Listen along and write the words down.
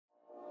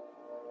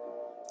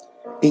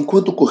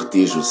Enquanto o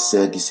cortejo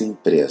segue sem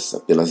pressa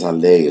pelas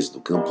aléias do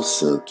Campo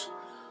Santo,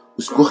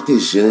 os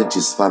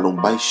cortejantes falam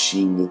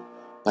baixinho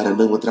para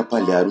não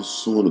atrapalhar o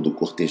sono do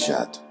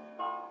cortejado.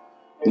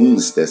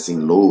 Uns tecem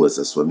loas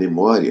à sua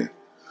memória,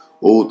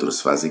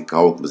 outros fazem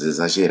cálculos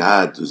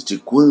exagerados de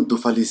quanto o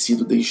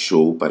falecido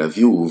deixou para a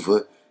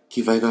viúva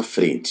que vai na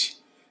frente,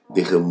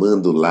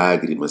 derramando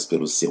lágrimas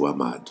pelo seu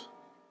amado.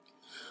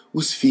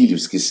 Os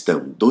filhos que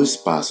estão 2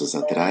 passos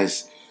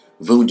atrás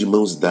vão de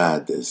mãos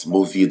dadas,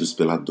 movidos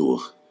pela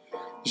dor,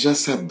 já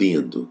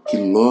sabendo que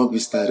logo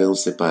estarão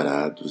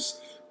separados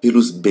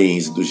pelos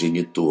bens do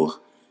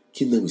genitor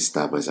que não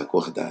está mais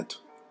acordado.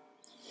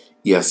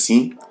 E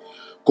assim,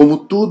 como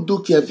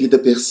tudo que a vida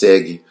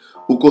persegue,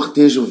 o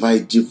cortejo vai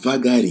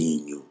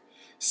devagarinho,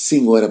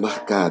 sem hora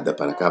marcada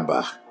para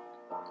acabar.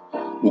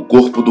 O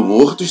corpo do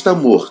morto está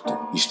morto,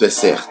 isto é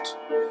certo,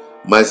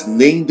 mas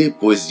nem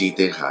depois de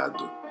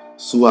enterrado,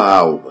 sua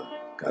alma,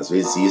 caso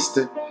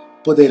exista,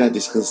 poderá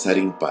descansar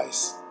em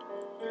paz.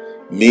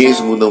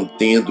 Mesmo não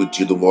tendo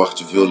tido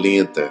morte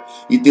violenta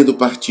e tendo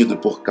partido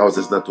por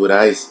causas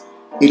naturais,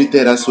 ele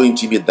terá sua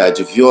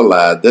intimidade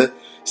violada,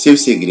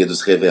 seus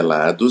segredos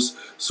revelados,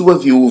 sua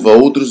viúva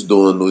outros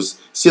donos,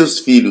 seus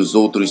filhos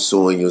outros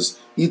sonhos,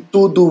 e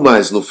tudo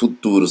mais no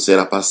futuro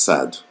será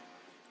passado.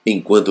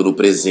 Enquanto no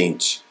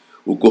presente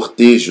o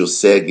cortejo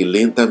segue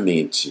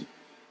lentamente,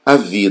 a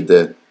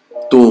vida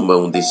toma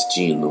um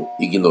destino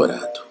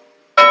ignorado.